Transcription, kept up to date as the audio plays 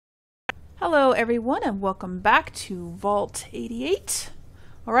Hello everyone and welcome back to Vault 88.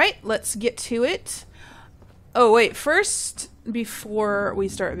 Alright, let's get to it. Oh wait, first, before we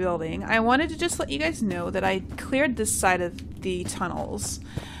start building, I wanted to just let you guys know that I cleared this side of the tunnels.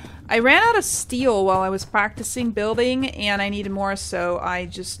 I ran out of steel while I was practicing building and I needed more, so I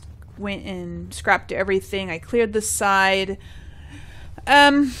just went and scrapped everything. I cleared this side.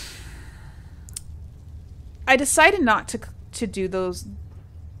 I decided not to do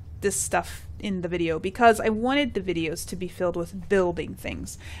this stuff in the video because I wanted the videos to be filled with building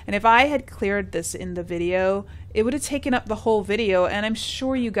things. And if I had cleared this in the video, it would have taken up the whole video, and I'm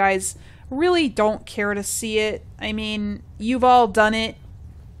sure you guys really don't care to see it. I mean, you've all done it,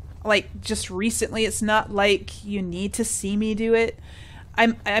 like, just recently. It's not like you need to see me do it.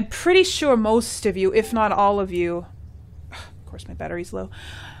 I'm pretty sure most of you, if not all of you, of course my battery's low,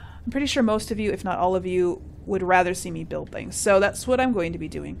 I'm pretty sure most of you, if not all of you, would rather see me build things. So that's what I'm going to be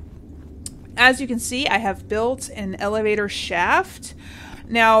doing. As you can see, I have built an elevator shaft.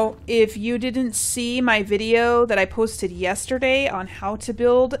 Now, if you didn't see my video that I posted yesterday on how to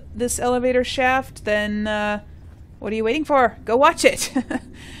build this elevator shaft, then what are you waiting for? Go watch it!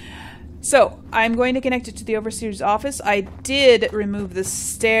 So, I'm going to connect it to the overseer's office. I did remove the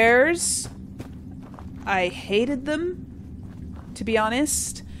stairs. I hated them, to be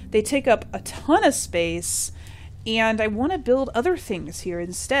honest. They take up a ton of space, and I want to build other things here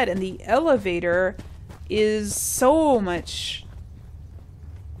instead. And the elevator is so much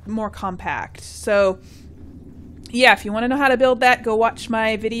more compact. So, yeah, if you want to know how to build that, go watch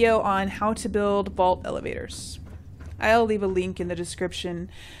my video on how to build vault elevators. I'll leave a link in the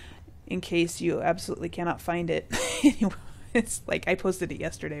description in case you absolutely cannot find it. It's like I posted it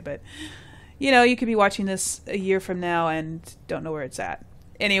yesterday, but you know, you could be watching this a year from now and don't know where it's at.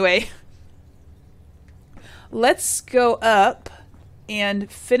 Anyway, let's go up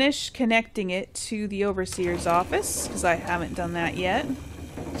and finish connecting it to the overseer's office, because I haven't done that yet.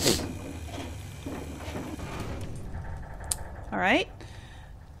 Alright,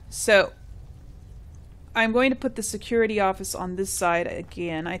 so I'm going to put the security office on this side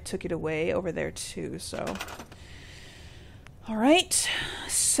again. I took it away over there too, so. Alright,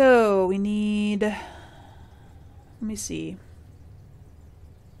 so we need, let me see.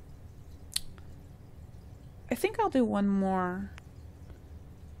 I think I'll do one more,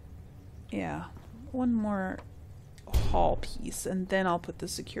 yeah, one more hall piece, and then I'll put the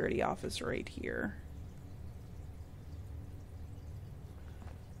security office right here.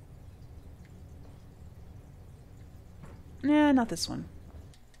 Nah, not this one.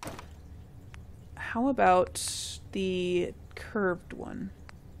 How about the curved one?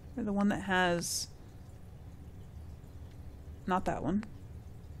 Or the one that has, not that one,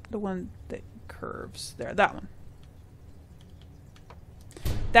 the one that curves there, that one.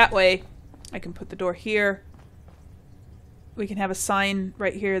 That way I can put the door here. We can have a sign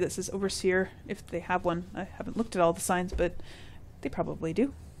right here that says overseer, if they have one. I haven't looked at all the signs, but they probably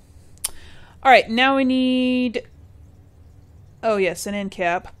do. Alright, now we need, oh yes, an end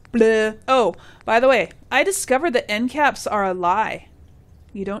cap. Blah. Oh, by the way, I discovered that end caps are a lie.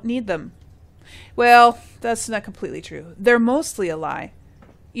 You don't need them. Well, that's not completely true. They're mostly a lie.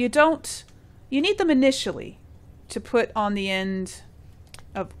 You need them initially to put on the end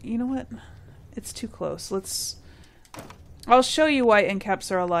of, you know what? It's too close. I'll show you why end caps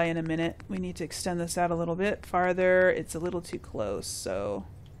are a lie in a minute. We need to extend this out a little bit farther. It's a little too close, so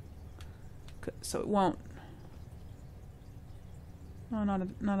it won't. Oh, not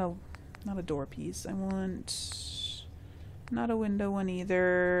a door piece. I want not a window one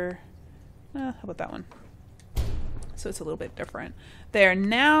either. How about that one? So it's a little bit different. There,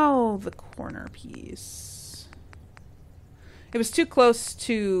 now the corner piece. It was too close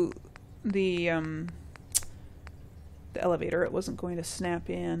to the elevator. It wasn't going to snap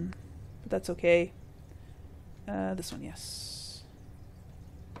in, but that's okay. This one, yes.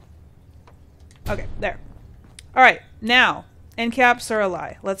 Okay, there. All right, now, end caps are a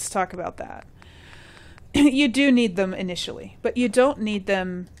lie. Let's talk about that. You do need them initially, but you don't need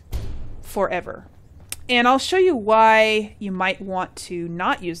them forever. And I'll show you why you might want to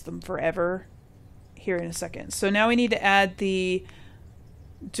not use them forever here in a second. So now we need to add the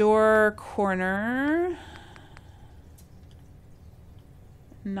door corner.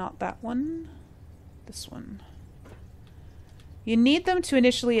 Not that one. This one. You need them to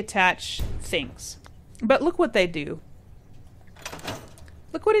initially attach things. But look what they do.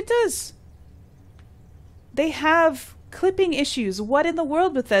 Look what it does. They have clipping issues. What in the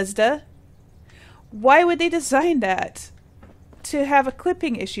world, Bethesda? Why would they design that? To have a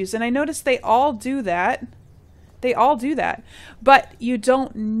clipping issues? And I noticed they all do that. They all do that. But you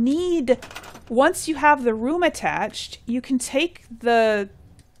don't need, once you have the room attached, you can take the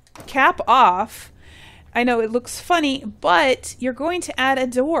cap off. I know it looks funny, but you're going to add a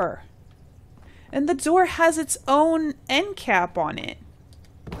door. And the door has its own end cap on it.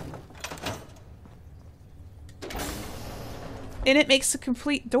 And it makes a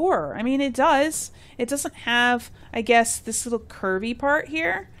complete door. I mean, it does. It doesn't have, I guess, this little curvy part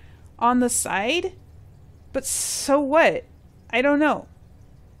here on the side. But so what? I don't know.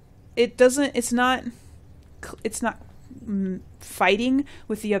 It doesn't, it's not fighting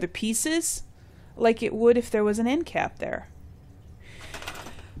with the other pieces like it would if there was an end cap there.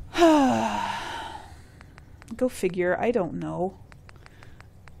 Go figure. I don't know.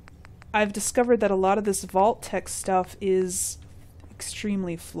 I've discovered that a lot of this vault-tec stuff is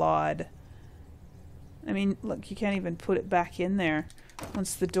extremely flawed. I mean, look, you can't even put it back in there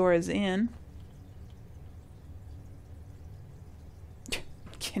once the door is in.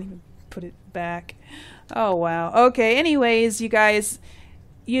 Can't even put it back. Oh, wow. Okay, anyways, you guys,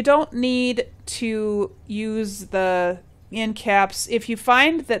 you don't need to use the end caps. If you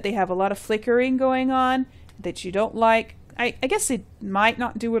find that they have a lot of flickering going on that you don't like, I guess they might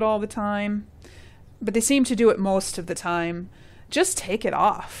not do it all the time, but they seem to do it most of the time. Just take it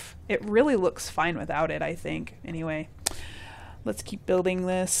off. It really looks fine without it, I think. Anyway, let's keep building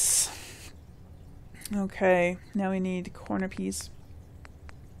this. Okay, now we need corner piece.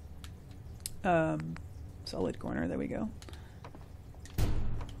 Solid corner, there we go.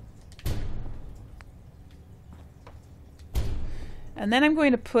 And then I'm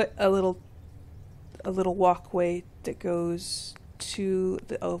going to put a little walkway that goes to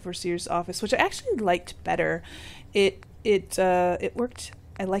the overseer's office, which I actually liked better. It worked.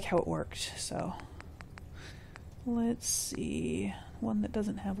 I like how it worked. So let's see, one that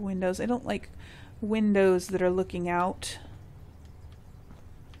doesn't have windows. I don't like windows that are looking out.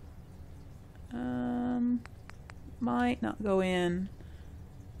 Might not go in.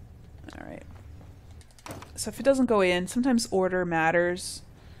 All right. So if it doesn't go in, sometimes order matters.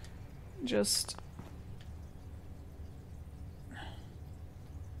 Just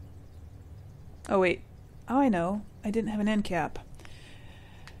oh wait. Oh, I know. I didn't have an end cap.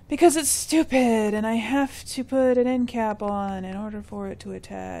 Because it's stupid and I have to put an end cap on in order for it to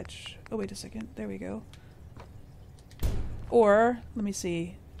attach. Oh, wait a second. There we go. Or, let me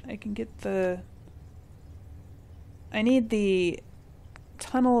see. I can get the... I need the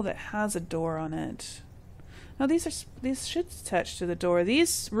tunnel that has a door on it. No, these should attach to the door.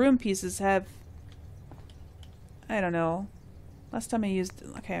 These room pieces have... I don't know. Last time I used...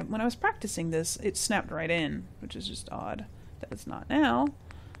 Okay, when I was practicing this, it snapped right in, which is just odd that it's not now.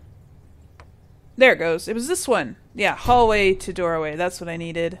 There it goes. It was this one. Yeah, hallway to doorway. That's what I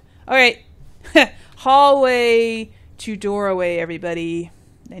needed. Alright. Hallway to doorway, everybody.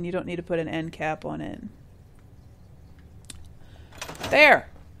 And you don't need to put an end cap on it. There!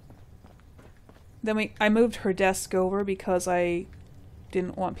 Then I moved her desk over because I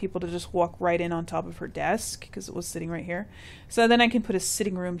didn't want people to just walk right in on top of her desk because it was sitting right here. So then I can put a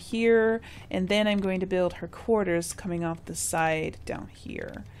sitting room here, and then I'm going to build her quarters coming off the side down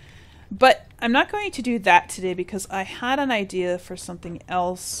here. But I'm not going to do that today because I had an idea for something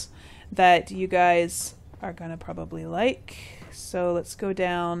else that you guys are going to probably like. So let's go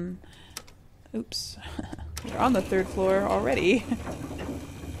down. Oops. We're on the 3rd floor already.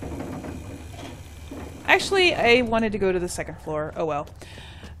 Actually, I wanted to go to the 2nd floor. Oh well.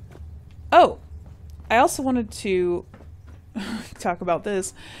 Oh, I also wanted to talk about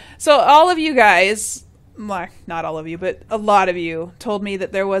this. So all of you guys, well, not all of you, but a lot of you told me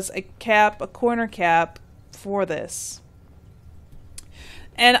that there was a cap, a corner cap for this.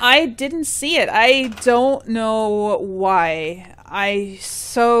 And I didn't see it. I don't know why. I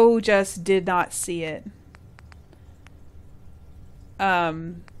so just did not see it.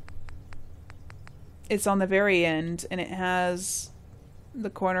 It's on the very end, and it has the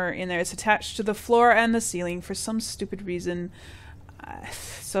corner in there. It's attached to the floor and the ceiling for some stupid reason.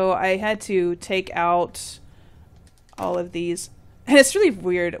 So I had to take out all of these. And it's really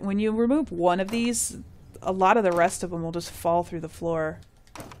weird. When you remove one of these, a lot of the rest of them will just fall through the floor.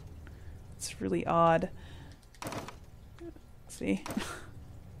 It's really odd. Let's see.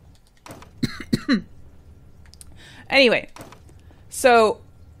 Anyway, so...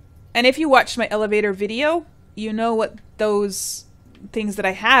 And if you watched my elevator video, you know what those things that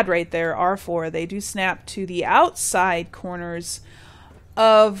I had right there are for. They do snap to the outside corners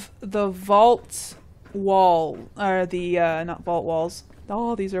of the vault wall, or the, not vault walls.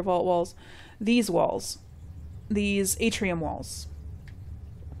 Oh, these are vault walls. These walls. These atrium walls.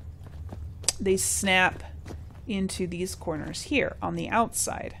 They snap into these corners here on the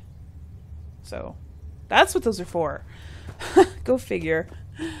outside. So that's what those are for. Go figure.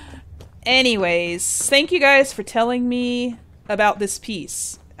 Anyways, thank you guys for telling me about this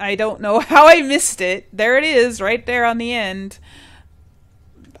piece. I don't know how I missed it. There it is, right there on the end.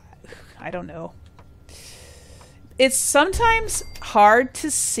 I don't know. It's sometimes hard to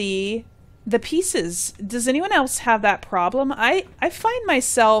see the pieces. Does anyone else have that problem? I find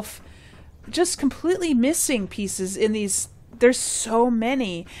myself just completely missing pieces in these. There's so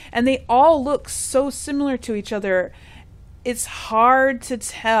many, and they all look so similar to each other. It's hard to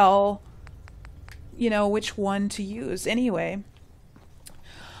tell, you know, which one to use. Anyway.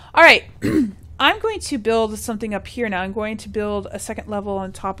 All right. I'm going to build something up here now. I'm going to build a second level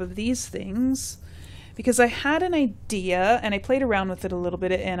on top of these things because I had an idea and I played around with it a little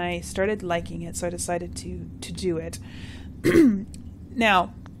bit and I started liking it, so I decided to do it.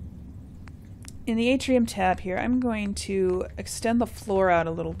 Now, in the atrium tab here, I'm going to extend the floor out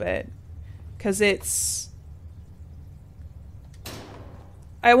a little bit because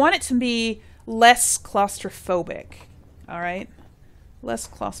I want it to be less claustrophobic. All right? Less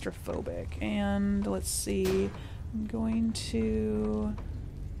claustrophobic. And let's see, I'm going to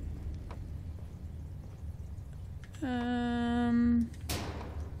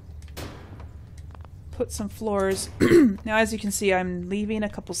put some floors. Now, as you can see, I'm leaving a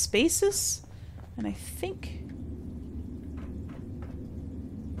couple spaces, and I think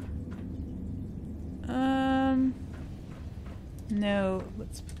no,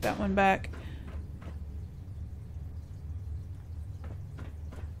 let's put that one back.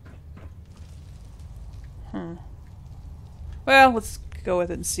 Well, let's go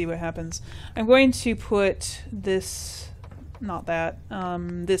with it and see what happens. I'm going to put this, not that,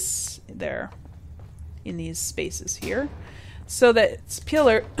 this there in these spaces here so that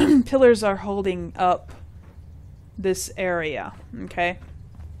pillars are holding up this area, okay?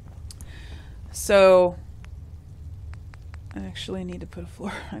 So I actually need to put a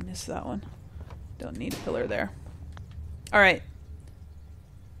floor. I missed that one. Don't need a pillar there. All right.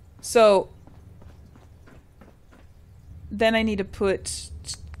 So then I need to put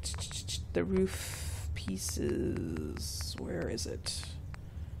the roof pieces. Where is it?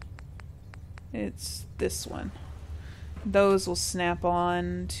 It's this one. Those will snap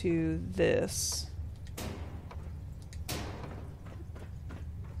on to this.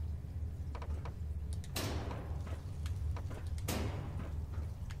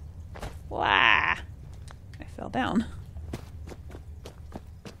 Wah! I fell down.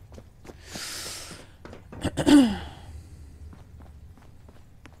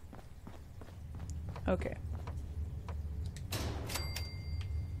 Okay.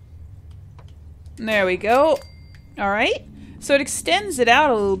 There we go. All right. So it extends it out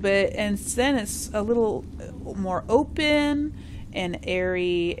a little bit, and then it's a little more open and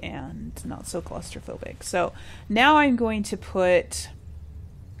airy and not so claustrophobic. So now I'm going to put,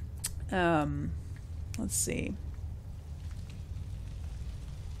 let's see.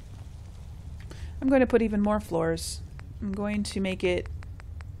 I'm going to put even more floors. I'm going to make it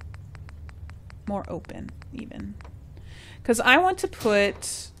more open even. Because I want to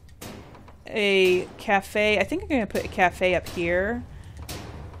put a cafe. I think I'm going to put a cafe up here.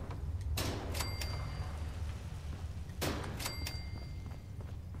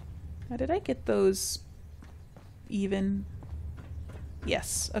 How did I get those even?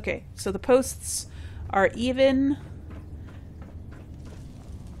 Yes. Okay. So the posts are even.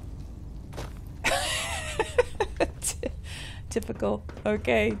 Typical.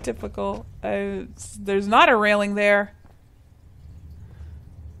 Okay, typical. There's not a railing there.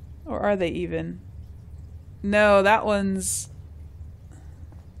 Or are they even? No, that one's...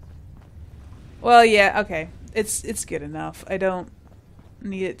 Well, yeah, okay. It's good enough. I don't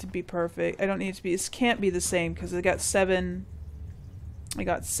need it to be perfect. I don't need it to be... This can't be the same because I got seven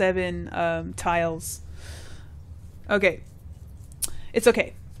tiles. Okay. It's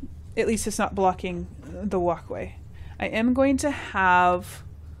okay. At least it's not blocking the walkway. I am going to have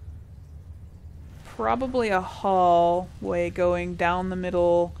probably a hallway going down the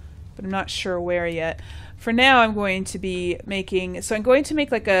middle, but I'm not sure where yet. For now, I'm going to be making... So I'm going to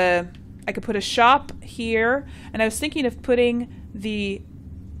make like a... I could put a shop here, and I was thinking of putting the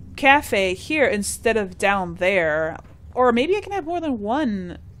cafe here instead of down there. Or maybe I can have more than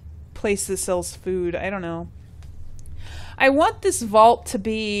one place that sells food. I don't know. I want this vault to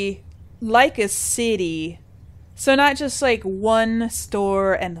be like a city. So not just like one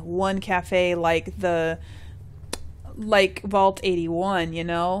store and one cafe like Vault 81, you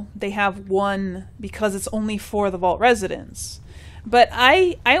know? They have one because it's only for the vault residents. But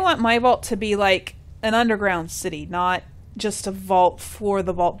I want my vault to be like an underground city, not just a vault for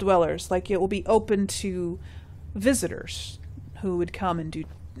the vault dwellers. Like, it will be open to visitors who would come and do,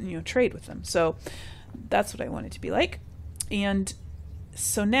 trade with them. So that's what I want it to be like. And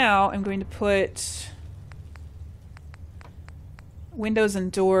so now I'm going to put windows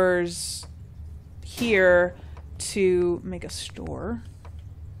and doors here to make a store.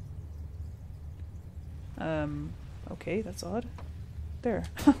 Okay, that's odd. There.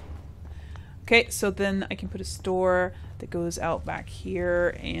 Okay, so then I can put a store that goes out back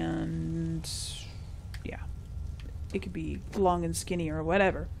here, and yeah, it could be long and skinny or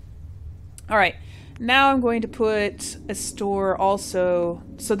whatever. All right, now I'm going to put a store also.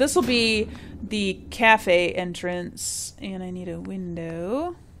 So this will be the cafe entrance, and I need a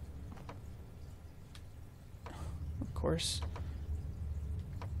window. Of course.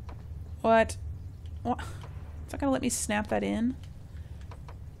 What? What? It's not gonna let me snap that in.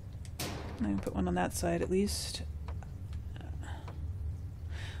 I'm gonna put one on that side at least.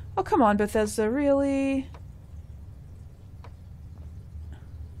 Oh, come on, Bethesda, really?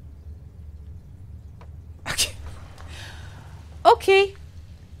 Okay. Okay.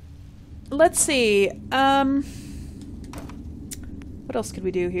 Let's see. What else could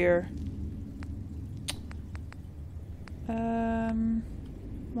we do here?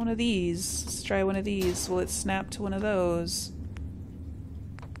 One of these. Let's try one of these. Will it snap to one of those?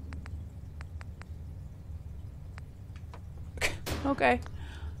 Okay.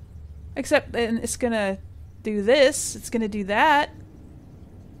 Except then it's gonna do this. It's gonna do that.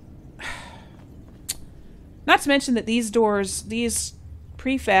 Not to mention that these doors, these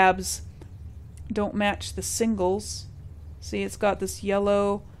prefabs, don't match the singles. See, it's got this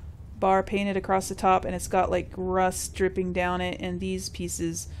yellow bar painted across the top, and it's got like rust dripping down it, and these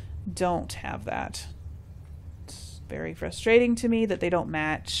pieces don't have that. It's very frustrating to me that they don't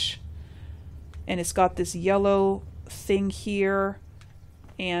match. And it's got this yellow thing here,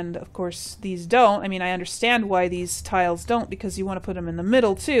 and of course these don't. I mean, I understand why these tiles don't, because you want to put them in the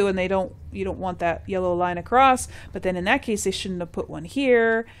middle too, and you don't want that yellow line across, but then in that case they shouldn't have put one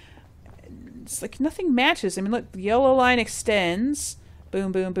here. It's like nothing matches. I mean, look, the yellow line extends,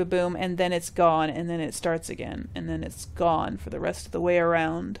 boom, boom, boom, boom, and then it's gone, and then it starts again, and then it's gone for the rest of the way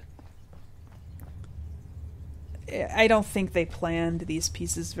around. I don't think they planned these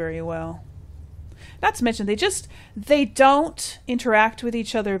pieces very well. Not to mention, they don't interact with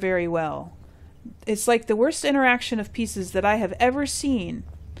each other very well. It's like the worst interaction of pieces that I have ever seen.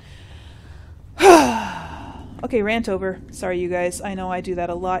 Okay, rant over. Sorry, you guys. I know I do that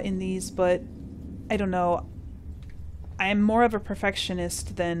a lot in these, but I don't know. I'm more of a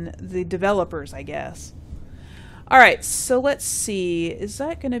perfectionist than the developers, I guess. Alright, so let's see. Is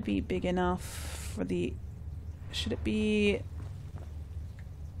that going to be big enough for the... Should it be...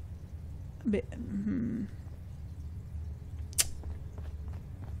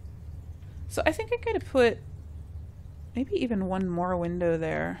 So I think I'm going to put maybe even one more window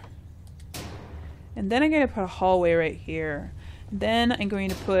there. And then I'm going to put a hallway right here. Then I'm going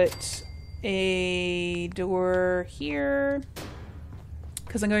to put a door here,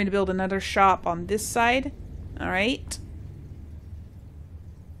 because I'm going to build another shop on this side. Alright.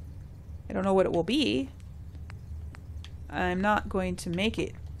 I don't know what it will be. I'm not going to make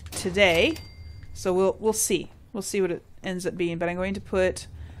it today, so we'll see. We'll see what it ends up being, but I'm going to put,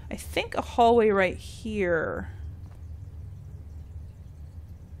 I think, a hallway right here.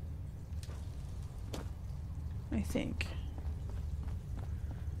 I think.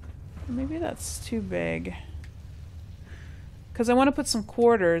 Maybe that's too big. Because I want to put some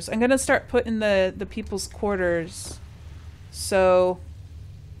quarters. I'm going to start putting the people's quarters. So...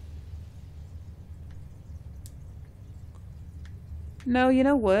 No, you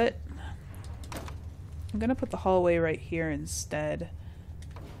know what? I'm going to put the hallway right here instead.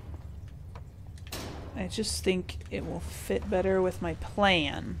 I just think it will fit better with my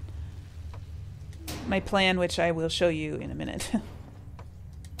plan. My plan, which I will show you in a minute.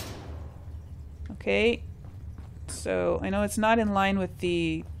 Okay, so I know it's not in line with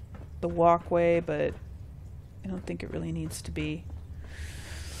the walkway, but I don't think it really needs to be.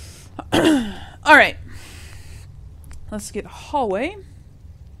 Alright, let's get a hallway,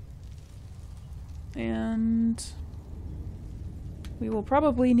 and we will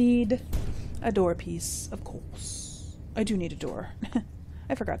probably need a door piece, of course. I do need a door.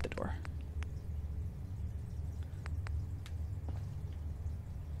 I forgot the door.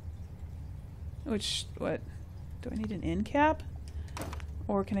 What? Do I need an end cap?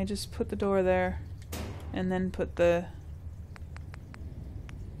 Or can I just put the door there and then put the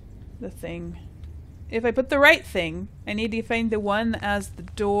thing? If I put the right thing, I need to find the one that has the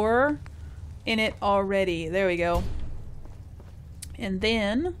door in it already. There we go. And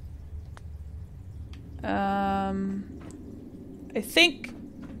then I think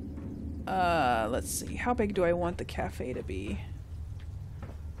let's see, how big do I want the cafe to be?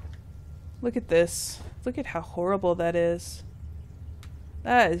 Look at this. Look at how horrible that is.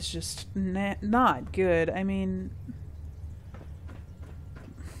 That is just not good. I mean,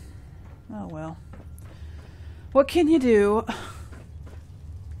 oh well. What can you do?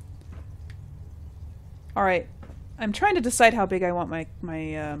 All right, I'm trying to decide how big I want my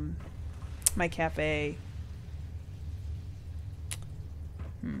cafe.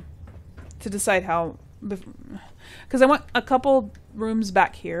 To decide how, because I want a couple rooms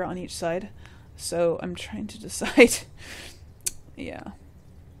back here on each side, so I'm trying to decide. Yeah.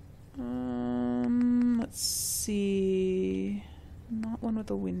 Let's see. Not one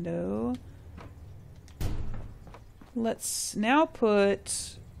with a window. Let's now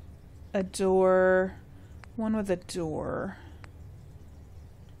put a door, one with a door.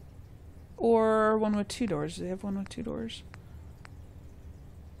 Or one with two doors. Do they have one with two doors?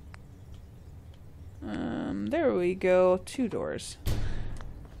 There we go. Two doors.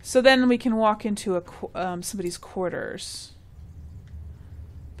 So then we can walk into a somebody's quarters.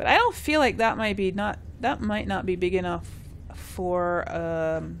 But I don't feel like that might not be big enough for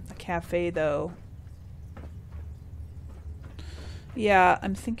a cafe though. Yeah,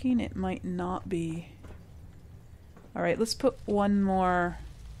 I'm thinking it might not be. All right, let's put one more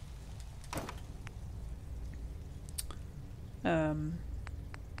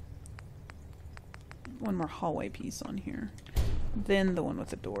hallway piece on here. Then the one with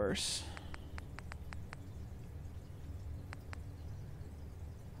the doors.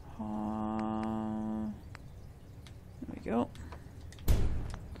 There we go.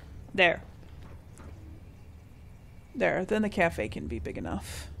 There. There, then the cafe can be big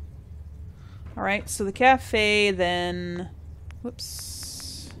enough. Alright, so the cafe then...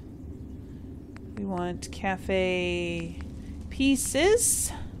 Whoops. We want cafe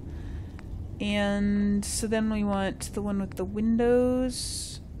pieces. And so then we want the one with the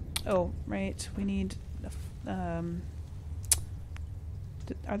windows. Oh, right, we need... are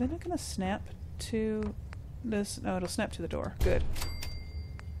they not going to snap to this? No, it'll snap to the door. Good.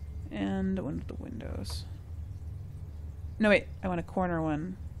 And one with the windows. No, wait. I want a corner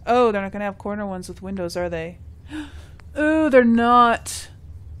one. Oh, they're not going to have corner ones with windows, are they? Oh, they're not.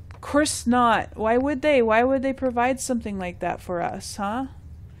 Of course not. Why would they? Why would they provide something like that for us, huh?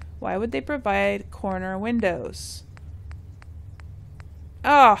 Why would they provide corner windows?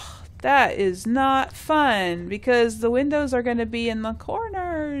 Oh, that is not fun because the windows are going to be in the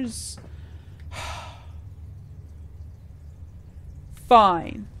corners.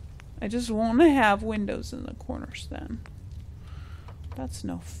 Fine. I just want to have windows in the corners then. That's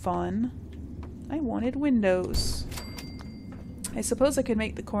no fun. I wanted windows. I suppose I could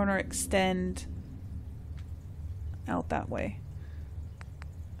make the corner extend out that way.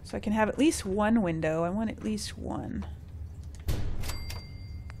 So I can have at least one window. I want at least one.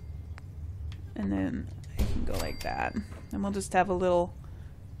 And then I can go like that. And we'll just have a little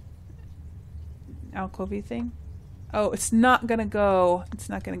alcove-y thing. Oh, it's not gonna go. It's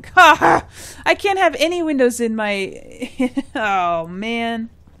not gonna go. I can't have any windows in my... Oh, man.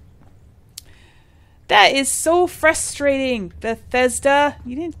 That is so frustrating, Bethesda.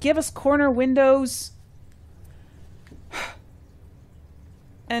 You didn't give us corner windows.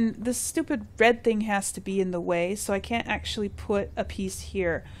 And this stupid red thing has to be in the way, so I can't actually put a piece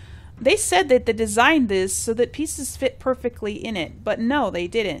here. They said that they designed this so that pieces fit perfectly in it, but no, they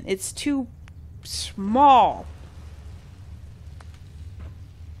didn't. It's too small.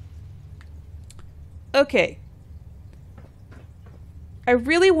 Okay. I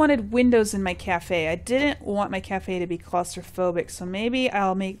really wanted windows in my cafe. I didn't want my cafe to be claustrophobic, so maybe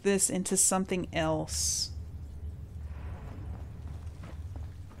I'll make this into something else.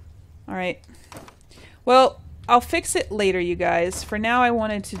 Alright. Well, I'll fix it later, you guys. For now, I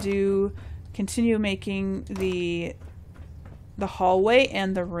wanted to continue making the hallway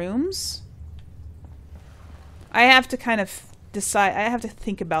and the rooms. I have to kind of decide. I have to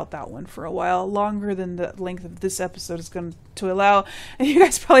think about that one for a while, longer than the length of this episode is going to allow. And you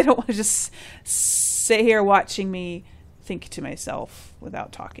guys probably don't want to just sit here watching me think to myself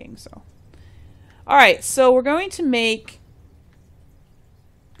without talking. So, all right. So we're going to make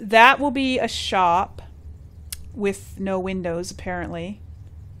that will be a shop with no windows, apparently.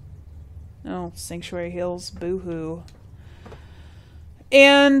 Oh, Sanctuary Hills, boo-hoo.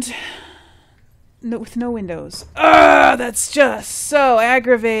 And no, with no windows. Ugh, that's just so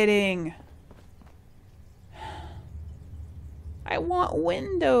aggravating. I want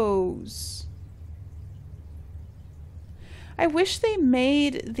windows. I wish they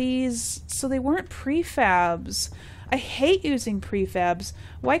made these so they weren't prefabs. I hate using prefabs.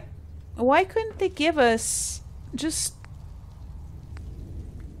 Why couldn't they give us just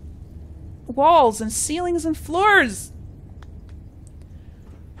walls and ceilings and floors?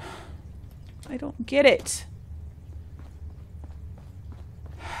 I don't get it.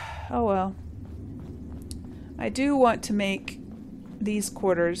 Oh well. I do want to make these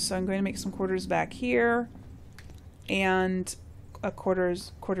quarters, so I'm going to make some quarters back here and a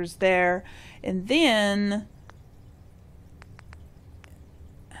quarters there, and then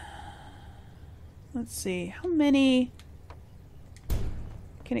let's see how many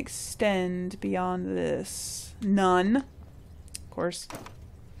can extend beyond this. None, of course.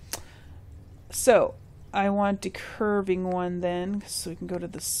 So I want a curving one then, so we can go to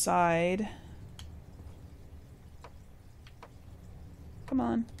the side. Come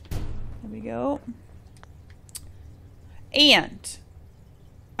on. There we go. And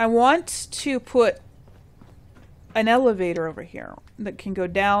I want to put an elevator over here that can go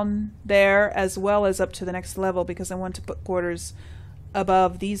down there as well as up to the next level, because I want to put quarters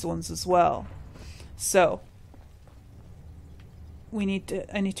above these ones as well. So I need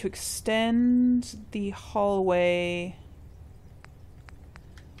to extend the hallway.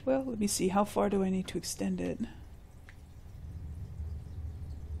 Well, let me see, how far do I need to extend it?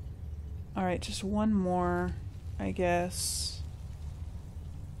 Alright, just one more, I guess.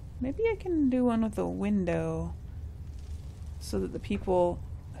 Maybe I can do one with a window so that the people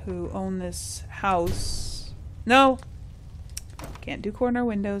who own this house... No! Can't do corner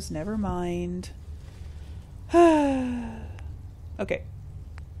windows, never mind. Okay.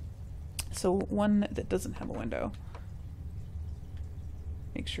 So one that doesn't have a window.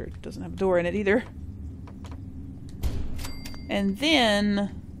 Make sure it doesn't have a door in it either. And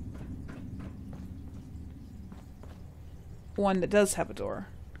then one that does have a door,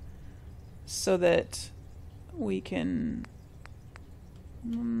 so that we can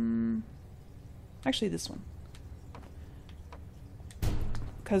actually this one,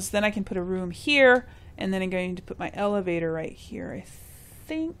 because then I can put a room here, and then I'm going to put my elevator right here, I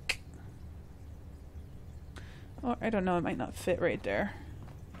think. Oh, I don't know, it might not fit right there.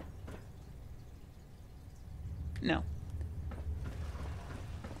 No.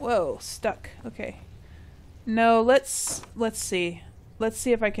 Whoa, stuck. Okay. No, let's see. Let's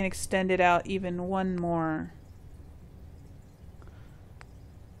see if I can extend it out even one more.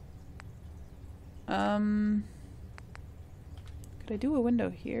 Could I do a window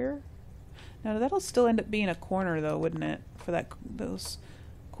here? No, that'll still end up being a corner though, wouldn't it? For those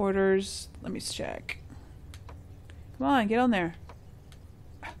quarters. Let me check. Come on, get on there.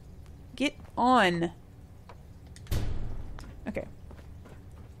 Get on. Okay.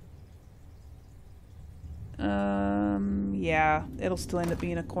 Yeah, it'll still end up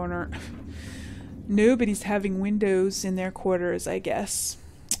being a corner. Nobody's having windows in their quarters, I guess.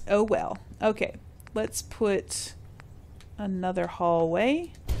 Oh well. Okay, let's put another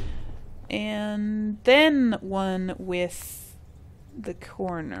hallway. And then one with the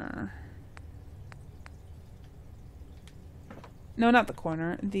corner. No, not the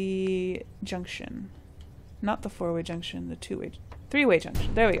corner. The junction. Not the four-way junction, the three-way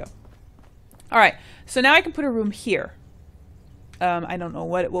junction. There we go. Alright, so now I can put a room here. I don't know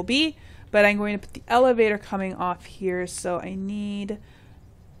what it will be, but I'm going to put the elevator coming off here, so I need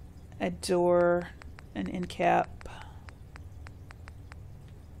a door, an end cap.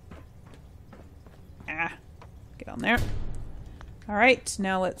 Get on there. Alright,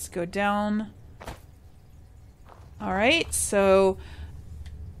 now let's go down. Alright, so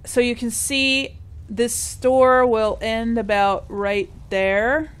you can see this store will end about right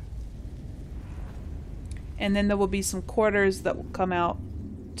there. And then there will be some quarters that will come out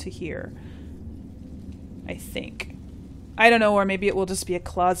to here, I think. I don't know, or maybe it will just be a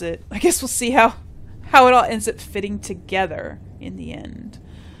closet. I guess we'll see how it all ends up fitting together in the end.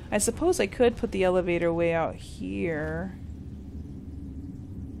 I suppose I could put the elevator way out here.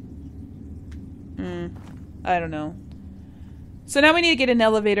 I don't know. So now we need to get an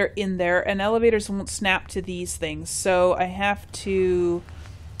elevator in there, and elevators won't snap to these things. So I have to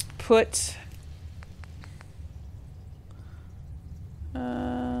put...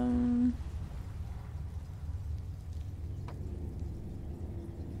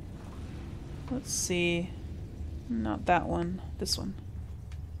 let's see. Not that one. This one.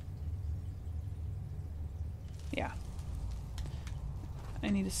 Yeah. I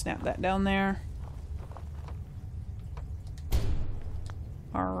need to snap that down there.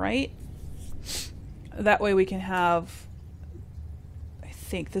 Alright. That way we can have... I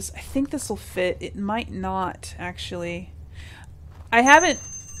think this will fit. It might not, actually. I haven't...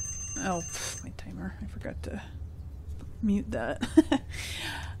 Oh, my timer. I forgot to mute that.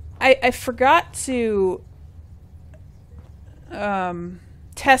 I forgot to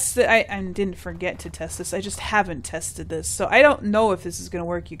test it. I didn't forget to test this. I just haven't tested this. So I don't know if this is going to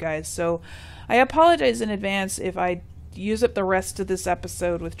work, you guys. So I apologize in advance if I use up the rest of this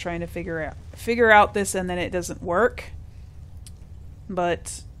episode with trying to figure out this and then it doesn't work.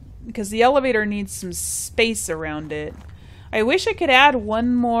 But because the elevator needs some space around it. I wish I could add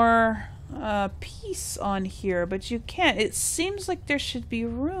one more piece on here, but you can't. It seems like there should be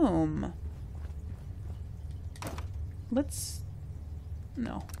room.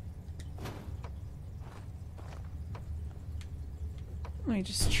 No. Let me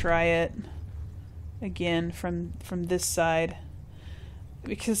just try it again from this side.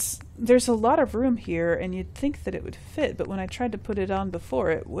 Because there's a lot of room here, and you'd think that it would fit, but when I tried to put it on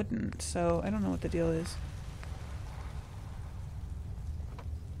before, it wouldn't. So I don't know what the deal is.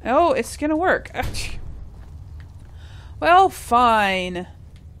 Oh, it's gonna work. Well, fine.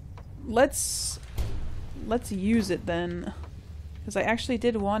 Let's use it then. Because I actually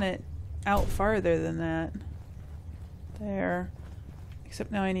did want it out farther than that. There.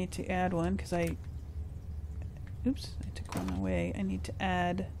 Except now I need to add one because I... Oops, I took one away. I need to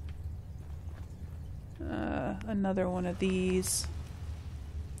add another one of these.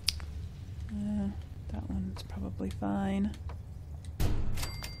 That one's probably fine.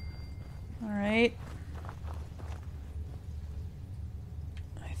 Alright.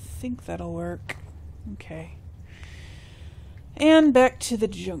 I think that'll work. Okay. And back to the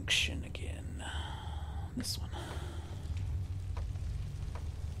junction again. This one.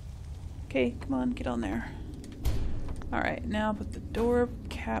 Okay, come on, get on there. Alright, now put the door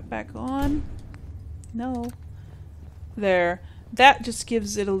cap back on. No. There. That just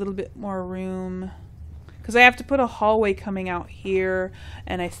gives it a little bit more room. Because I have to put a hallway coming out here,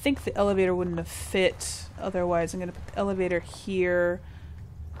 and I think the elevator wouldn't have fit otherwise. I'm going to put the elevator here.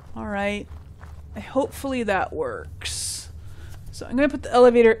 Alright. Hopefully that works. So I'm going to put the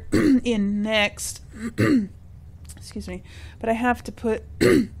elevator in next. Excuse me. But I have to put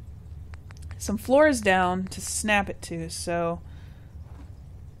some floors down to snap it to, so...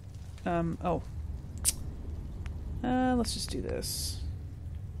 let's just do this.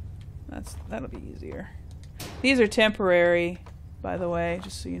 That'll be easier. These are temporary, by the way,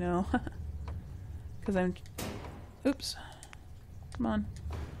 just so you know. Because I'm... Oops. Come on.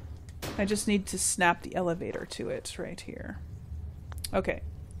 I just need to snap the elevator to it right here. Okay.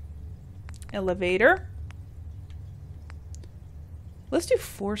 Elevator. Let's do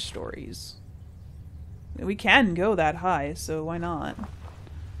 4 stories. We can go that high, so why not?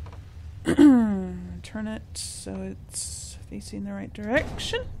 Turn it so it's facing the right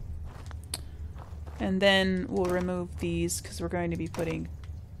direction. And then we'll remove these because we're going to be putting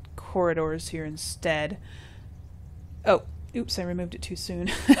corridors here instead. Oh, oops, I removed it too soon.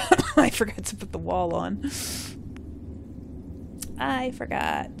 I forgot to put the wall on. I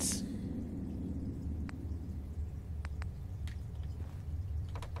forgot.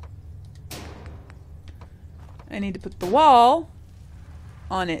 I need to put the wall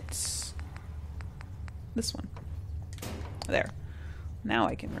on it. This one. There. Now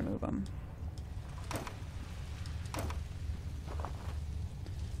I can remove them.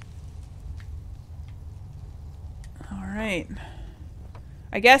 Alright.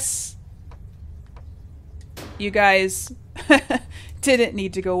 I guess you guys didn't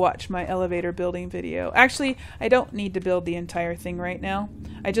need to go watch my elevator building video. Actually, I don't need to build the entire thing right now.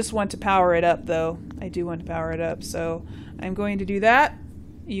 I just want to power it up, though. I do want to power it up, so I'm going to do that.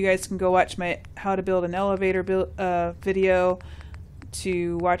 You guys can go watch my how to build an elevator video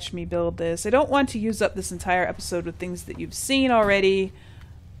to watch me build this. I don't want to use up this entire episode with things that you've seen already,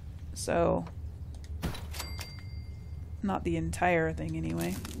 so not the entire thing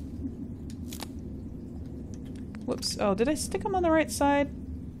anyway. Whoops. Oh, did I stick them on the right side?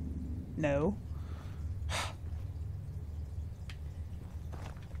 No.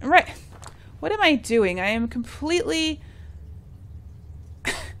 Right. What am I doing? I am completely...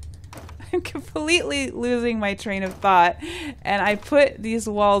 I'm completely losing my train of thought. And I put these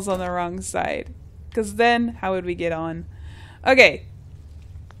walls on the wrong side. Because then, how would we get on? Okay.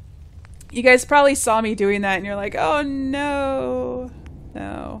 You guys probably saw me doing that and you're like, oh no.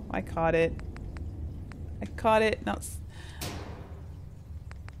 No, I caught it. I caught it. No.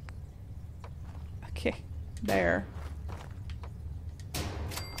 Okay. There.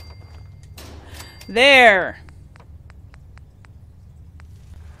 There.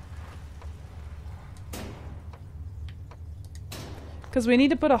 Because we need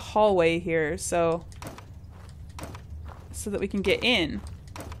to put a hallway here, so so that we can get in.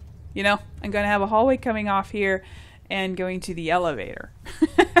 You know, I'm going to have a hallway coming off here and going to the elevator.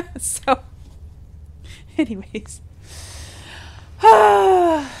 So, anyways.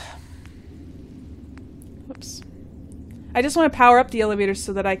 Whoops. I just want to power up the elevator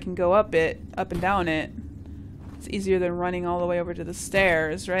so that I can go up and down it. It's easier than running all the way over to the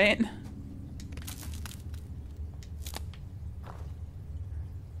stairs, right?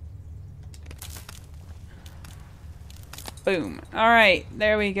 Boom. Alright,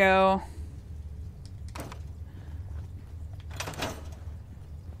 there we go.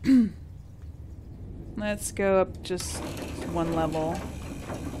 Let's go up just one level.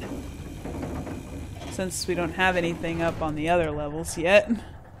 Since we don't have anything up on the other levels yet.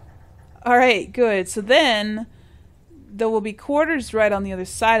 Alright, good. So then there will be quarters right on the other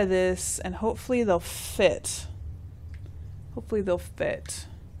side of this, and hopefully they'll fit. Hopefully they'll fit.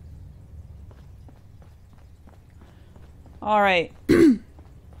 Alright.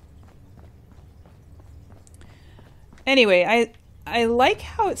 Anyway, I like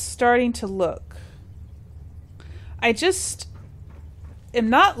how it's starting to look. I just am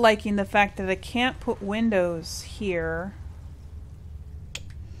not liking the fact that I can't put windows here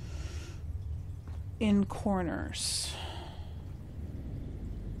in corners.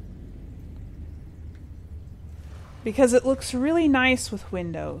 Because it looks really nice with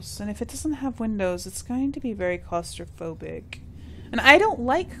windows, and if it doesn't have windows, it's going to be very claustrophobic. And I don't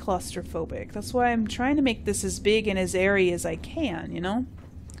like claustrophobic. That's why I'm trying to make this as big and as airy as I can, you know?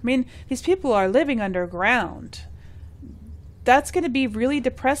 I mean, these people are living underground. That's going to be really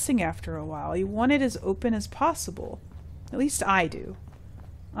depressing after a while. You want it as open as possible. At least I do.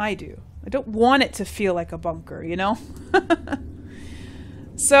 I do. I don't want it to feel like a bunker, you know?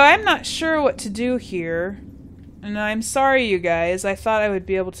 So I'm not sure what to do here. And I'm sorry, you guys. I thought I would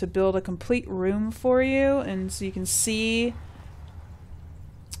be able to build a complete room for you, and so you can see,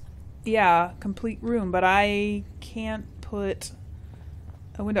 yeah, complete room. But I can't put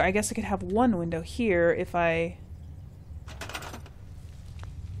a window. I guess I could have one window here if I,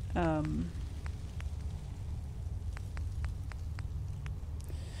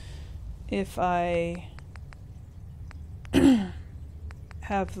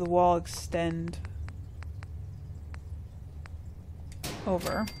 have the wall extend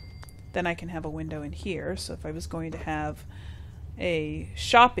over, then I can have a window in here. So if I was going to have a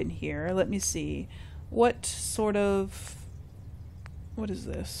shop in here, let me see, what sort of, what is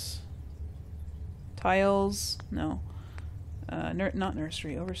this? Tiles? No. Not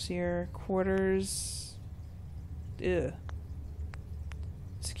nursery. Overseer. Quarters. Ugh.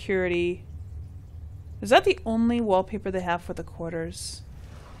 Security. Is that the only wallpaper they have for the quarters?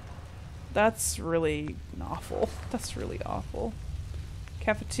 That's really awful. That's really awful.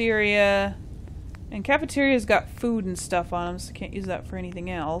 Cafeteria. And cafeteria's got food and stuff on them, so I can't use that for anything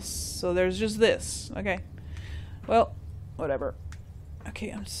else. So there's just this. Okay. Well, whatever.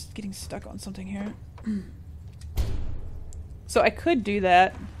 Okay, I'm just getting stuck on something here. So I could do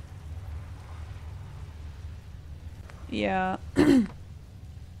that. Yeah.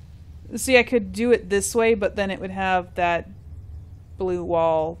 See, I could do it this way, but then it would have that blue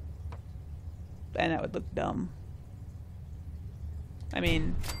wall, and that would look dumb. I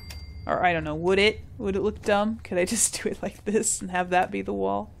mean, or I don't know, would it? Would it look dumb? Could I just do it like this and have that be the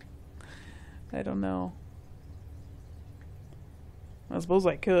wall? I don't know. I suppose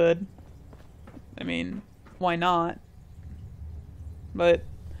I could. I mean, why not? But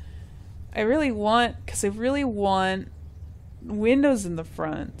I really want, because I really want windows in the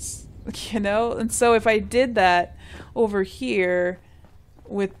fronts, you know? And so if I did that over here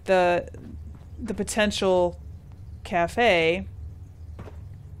with the potential cafe,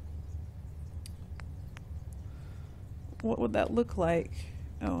 what would that look like?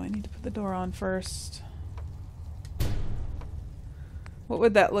 Oh, I need to put the door on first. What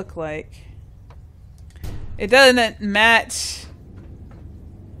would that look like? It doesn't match.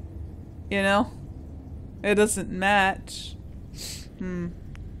 You know? It doesn't match.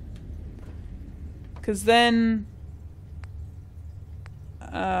 Because then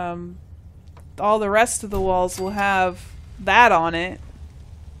all the rest of the walls will have that on it.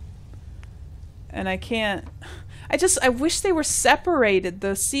 And I can't... I wish they were separated,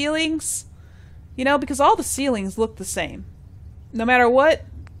 the ceilings. You know, because all the ceilings look the same. No matter what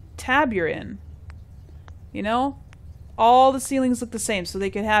tab you're in. You know? All the ceilings look the same. So they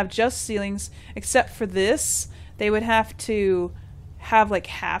could have just ceilings, except for this. They would have to have like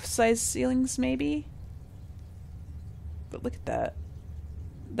half-size ceilings, maybe. But look at that.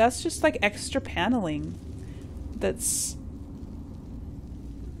 That's just like extra paneling.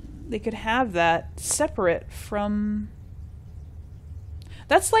 They could have that separate from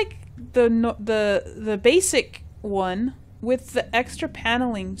That's like the basic one with the extra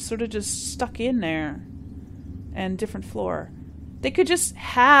paneling sort of just stuck in there and different floor. They could just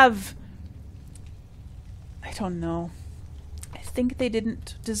have, I don't know. I think they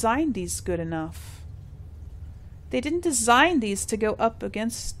didn't design these good enough. They didn't design these to go up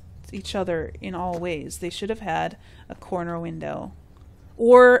against each other in all ways. They should have had a corner window.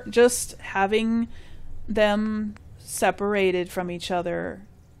 Or just having them separated from each other,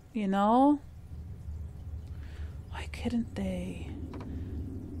 you know? Why couldn't they?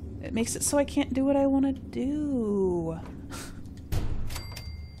 It makes it so I can't do what I want to do.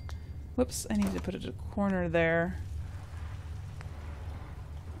 Whoops, I need to put it a corner there.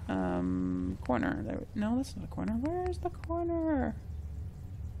 Corner. There. No, that's not a corner. Where's the corner?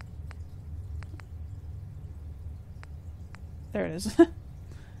 There it is.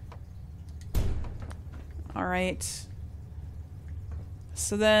 Alright.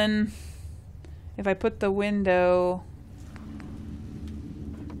 So then, if I put the window...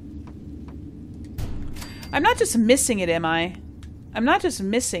 I'm not just missing it, am I? I'm not just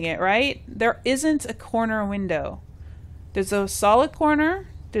missing it, right? There isn't a corner window. There's a solid corner.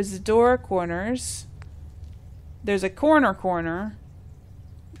 There's the door corners. There's a corner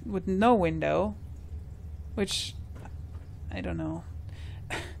with no window. Which, I don't know.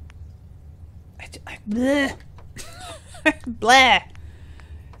 Bleh. Blah.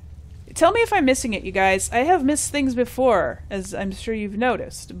 Tell me if I'm missing it, you guys. I have missed things before, as I'm sure you've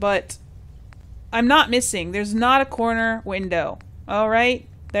noticed, but I'm not missing. There's not a corner window. Alright,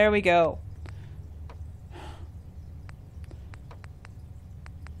 there we go.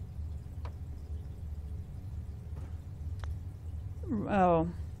 Oh.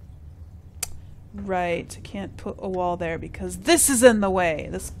 Right, I can't put a wall there because this is in the way.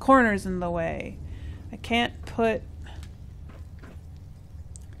 This corner's in the way. I can't put...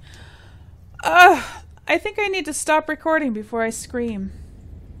 I think I need to stop recording before I scream.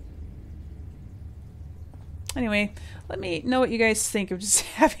 Anyway, let me know what you guys think of just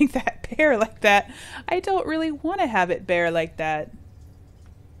having that bare like that. I don't really want to have it bare like that.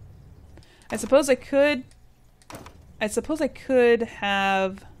 I suppose I could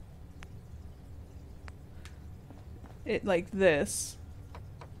have it like this.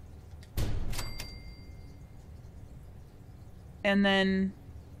 And then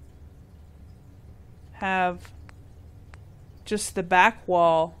have just the back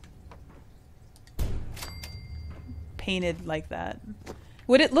wall painted like that.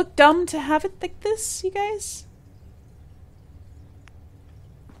 Would it look dumb to have it like this, you guys?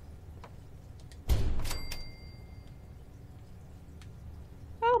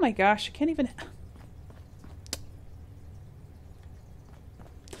 Oh my gosh, I can't even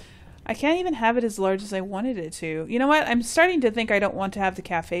have it as large as I wanted it to. You know what? I'm starting to think I don't want to have the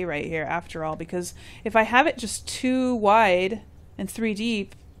cafe right here after all, because if I have it just too wide and 3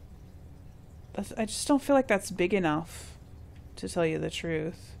 deep, I just don't feel like that's big enough, to tell you the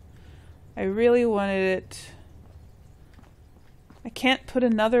truth. I really wanted it... I can't put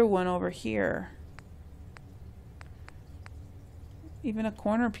another one over here. Even a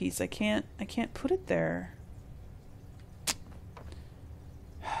corner piece, I can't put it there.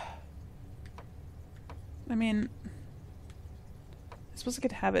 I mean, I suppose I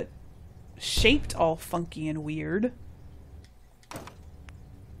could have it shaped all funky and weird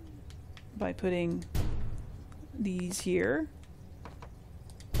by putting these here.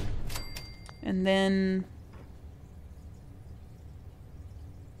 And then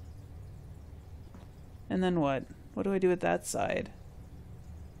what? What do I do with that side?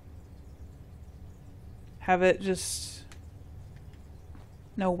 Have it just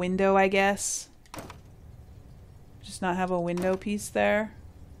no window, I guess. Just not have a window piece there.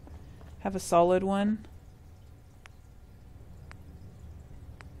 Have a solid one.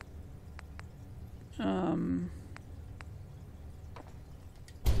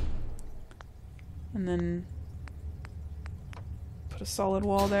 And then put a solid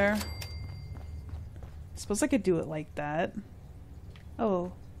wall there. I suppose I could do it like that.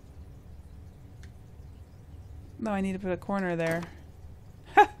 Oh. No, I need to put a corner there.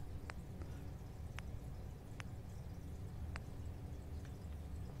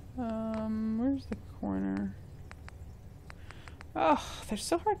 Where's the corner? Oh, they're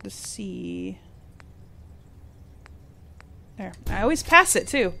so hard to see. There. I always pass it,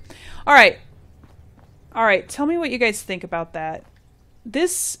 too. Alright. Alright, tell me what you guys think about that.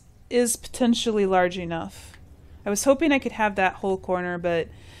 This is potentially large enough. I was hoping I could have that whole corner, but...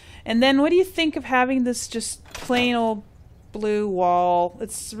 And then what do you think of having this just plain old blue wall?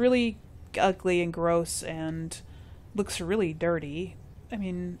 It's really ugly and gross and looks really dirty. I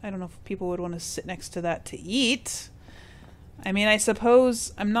mean, I don't know if people would want to sit next to that to eat. I mean, I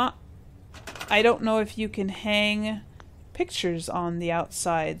suppose I don't know if you can hang pictures on the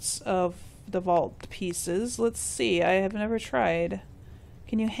outsides of the vault pieces. Let's see. I have never tried.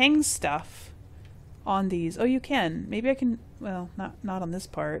 Can you hang stuff on these? Oh, you can. Maybe I can. Well, not on this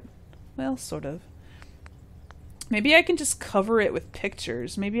part. Well, sort of. Maybe I can just cover it with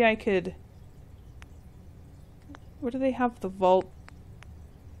pictures. Maybe I could. Where do they have the vault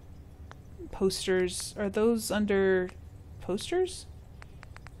posters? Are those under posters?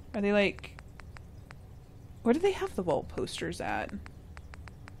 Are they like... Where do they have the vault posters at?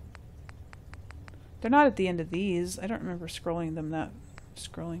 They're not at the end of these. I don't remember scrolling them that...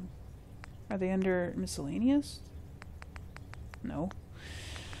 Scrolling. Are they under miscellaneous? No.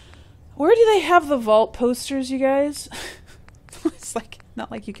 Where do they have the vault posters, you guys? It's like, not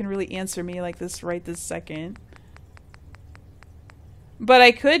like you can really answer me like this right this second. But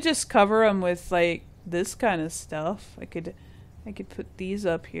I could just cover them with like this kind of stuff. I could put these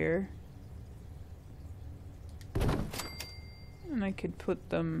up here. And I could put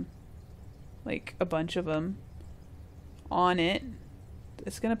them, like a bunch of them, on it.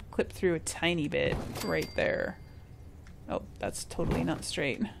 It's gonna clip through a tiny bit right there. Oh, that's totally not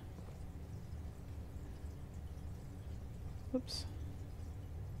straight. Whoops.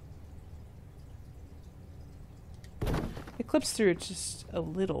 It clips through just a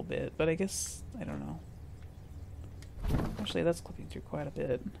little bit, but I guess, I don't know. Actually, that's clipping through quite a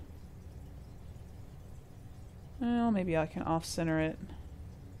bit. Well, maybe I can off-center it.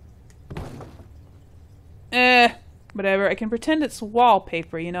 Whatever. I can pretend it's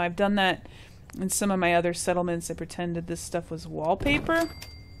wallpaper. You know, I've done that in some of my other settlements. I pretended this stuff was wallpaper.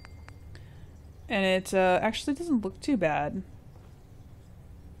 And it actually doesn't look too bad.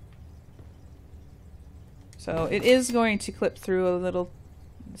 So it is going to clip through a little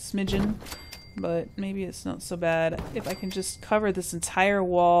smidgen, but maybe it's not so bad if I can just cover this entire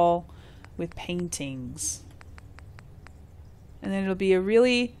wall with paintings. And then it'll be a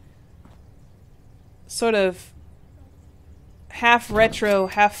really sort of half retro,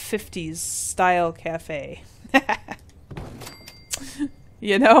 half 50s style cafe.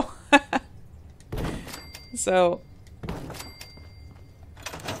 You know? So,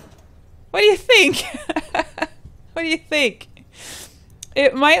 what do you think? What do you think?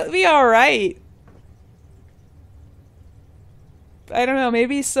 It might be alright. I don't know,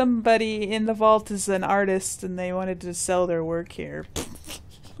 maybe somebody in the vault is an artist and they wanted to sell their work here.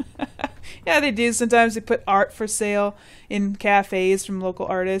 Yeah, they do. Sometimes they put art for sale in cafes from local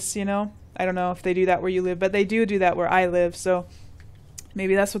artists, you know? I don't know if they do that where you live, but they do that where I live, so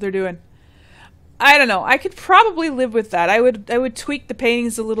maybe that's what they're doing. I don't know. I could probably live with that. I would tweak the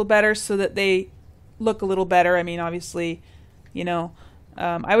paintings a little better so that they look a little better. I mean, obviously, you know,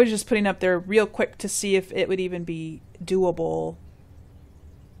 I was just putting up there real quick to see if it would even be doable.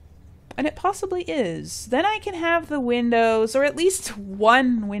 And it possibly is. Then I can have the windows, or at least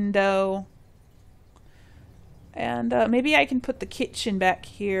one window. And maybe I can put the kitchen back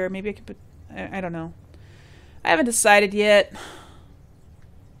here. Maybe I can put... I don't know. I haven't decided yet.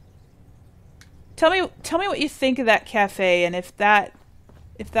 Tell me what you think of that cafe, and if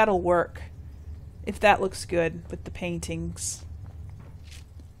that'll work. If that looks good with the paintings.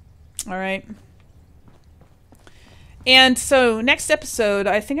 Alright. And so, next episode,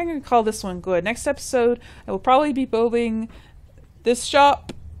 I think I'm going to call this one good. Next episode, I will probably be building this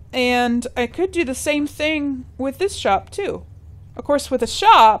shop, and I could do the same thing with this shop, too. Of course, with a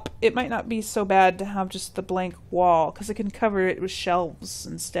shop, it might not be so bad to have just the blank wall, because I can cover it with shelves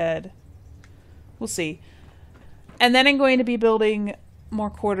instead. We'll see. And then I'm going to be building more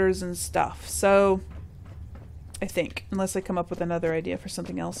quarters and stuff, so... I think, unless I come up with another idea for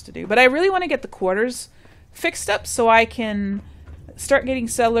something else to do. But I really want to get the quarters fixed up so I can start getting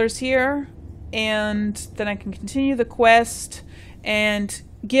settlers here, and then I can continue the quest and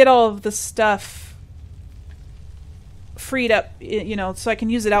get all of the stuff freed up, you know, so I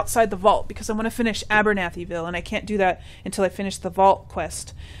can use it outside the vault, because I want to finish Abernathyville, and I can't do that until I finish the vault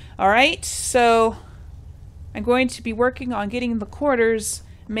quest. Alright, so I'm going to be working on getting the quarters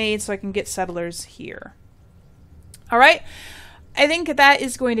made so I can get settlers here. Alright, I think that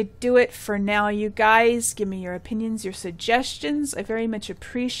is going to do it for now, you guys. Give me your opinions, your suggestions. I very much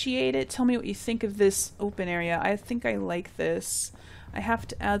appreciate it. Tell me what you think of this open area. I think I like this. I have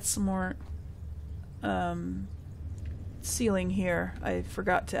to add some more ceiling here. I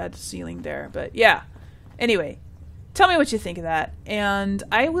forgot to add ceiling there, but yeah. Anyway, tell me what you think of that. And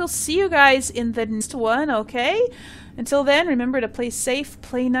I will see you guys in the next one, okay? Until then, remember to play safe,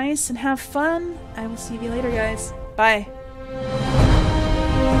 play nice, and have fun. I will see you later, guys. Bye.